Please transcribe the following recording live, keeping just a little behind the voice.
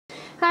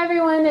Hi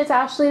everyone, it's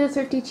Ashley the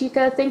Thrifty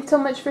Chica. Thanks so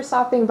much for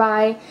stopping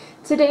by.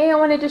 Today I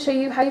wanted to show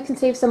you how you can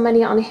save some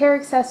money on hair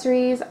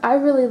accessories. I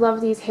really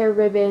love these hair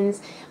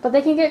ribbons, but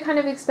they can get kind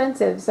of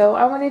expensive, so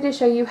I wanted to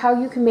show you how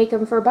you can make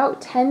them for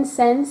about 10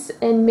 cents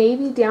and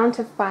maybe down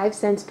to 5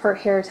 cents per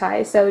hair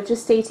tie, so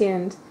just stay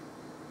tuned.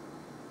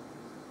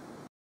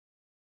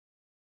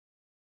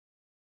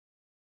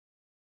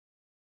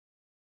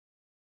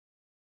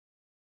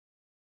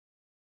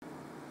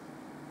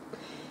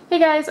 Hey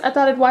guys, I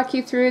thought I'd walk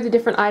you through the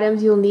different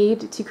items you'll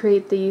need to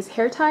create these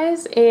hair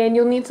ties, and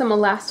you'll need some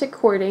elastic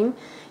cording.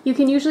 You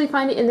can usually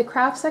find it in the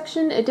craft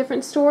section at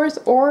different stores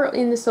or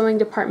in the sewing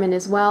department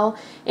as well.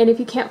 And if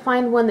you can't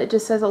find one that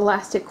just says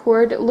elastic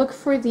cord, look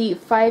for the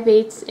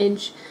 5/8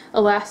 inch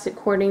elastic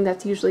cording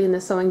that's usually in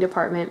the sewing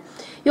department.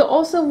 You'll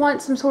also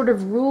want some sort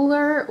of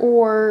ruler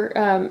or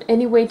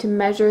any way to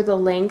measure the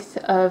length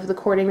of the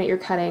cording that you're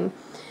cutting.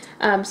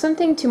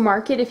 Something to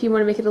mark it if you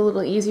want to make it a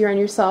little easier on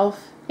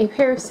yourself. A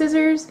pair of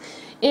scissors,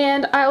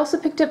 and I also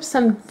picked up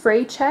some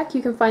fray check.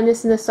 You can find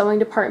this in the sewing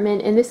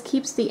department, and this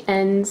keeps the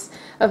ends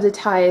of the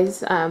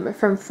ties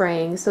from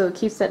fraying, so it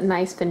keeps that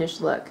nice finished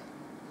look.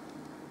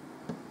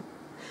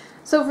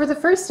 So for the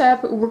first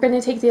step, we're going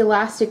to take the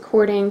elastic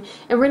cording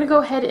and we're going to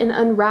go ahead and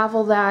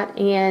unravel that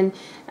and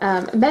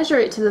measure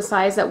it to the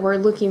size that we're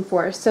looking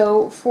for.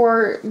 So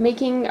for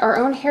making our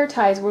own hair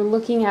ties, we're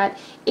looking at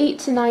 8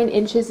 to 9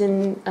 inches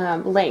in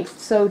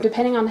length. So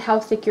depending on how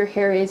thick your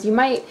hair is, you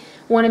might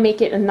want to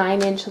make it a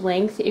 9-inch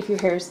length if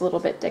your hair is a little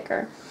bit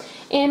thicker.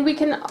 And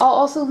I'll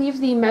also leave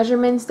the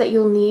measurements that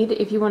you'll need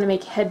if you want to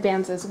make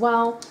headbands as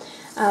well.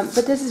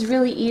 But this is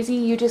really easy.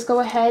 You just go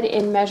ahead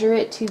and measure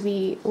it to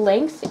the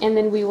length, and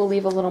then we will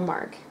leave a little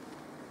mark.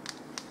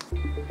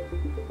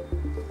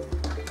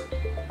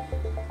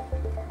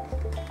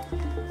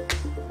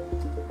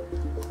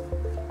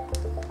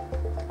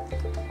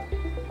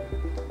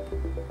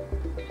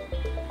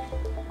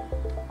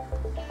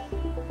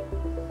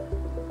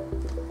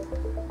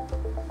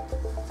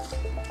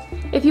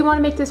 If you want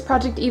to make this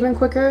project even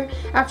quicker,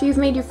 after you've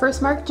made your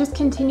first mark, just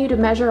continue to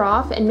measure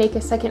off and make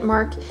a second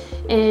mark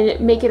and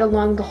make it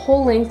along the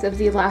whole length of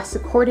the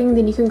elastic cording.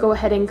 Then you can go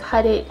ahead and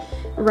cut it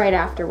right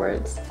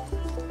afterwards.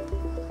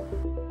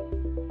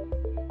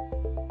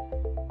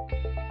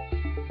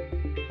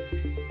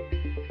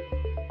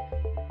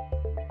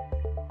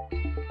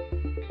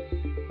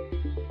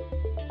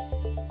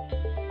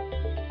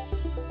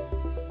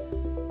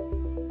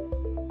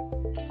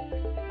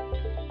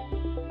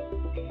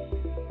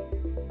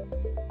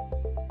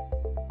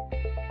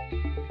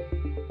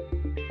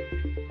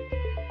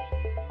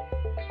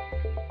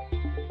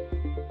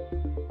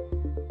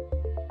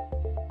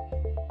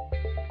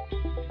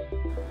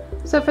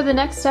 So for the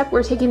next step,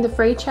 we're taking the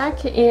fray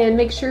check, and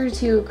make sure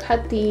to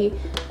cut the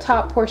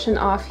top portion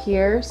off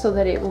here so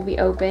that it will be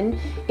open.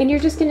 And you're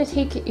just going to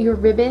take your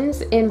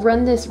ribbons and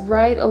run this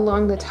right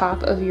along the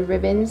top of your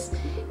ribbons,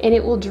 and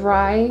it will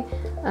dry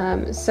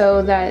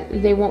so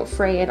that they won't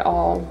fray at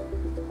all.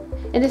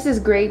 And this is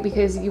great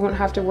because you won't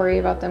have to worry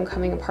about them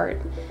coming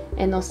apart,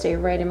 and they'll stay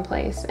right in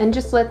place. And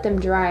just let them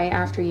dry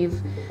after you've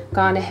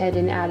gone ahead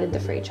and added the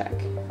fray check.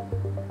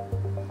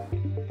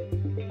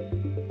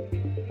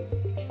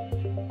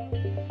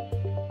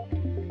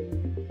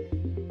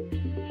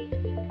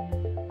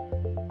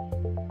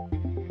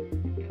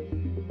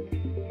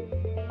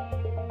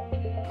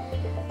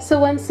 So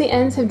once the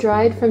ends have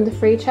dried from the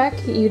fray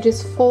check, you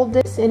just fold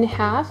this in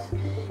half,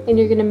 and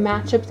you're going to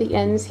match up the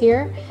ends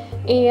here,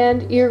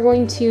 and you're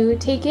going to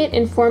take it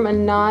and form a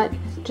knot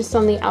just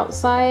on the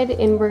outside,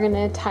 and we're going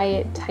to tie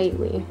it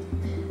tightly.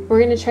 We're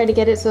going to try to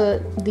get it so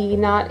the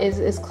knot is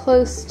as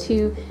close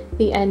to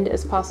the end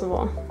as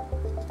possible.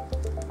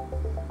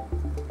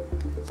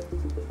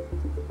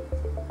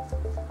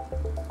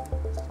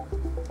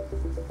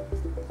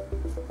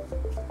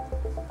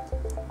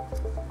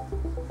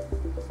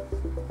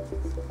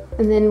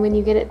 And then when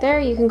you get it there,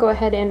 you can go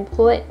ahead and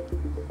pull it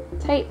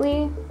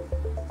tightly,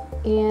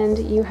 and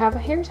you have a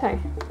hair tie.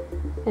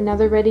 And now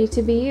they're ready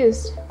to be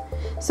used.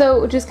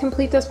 So just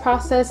complete this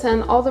process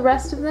and all the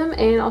rest of them,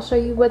 and I'll show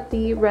you what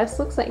the rest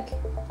looks like.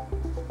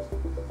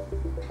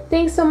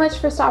 Thanks so much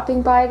for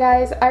stopping by,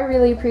 guys. I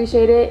really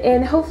appreciate it,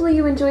 and hopefully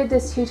you enjoyed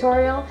this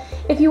tutorial.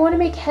 If you want to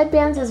make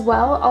headbands as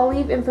well, I'll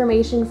leave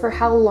information for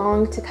how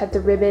long to cut the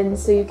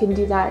ribbons so you can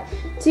do that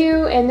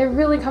too, and they're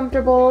really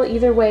comfortable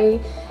either way.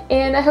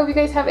 And I hope you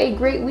guys have a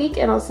great week,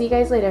 and I'll see you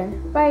guys later.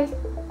 Bye!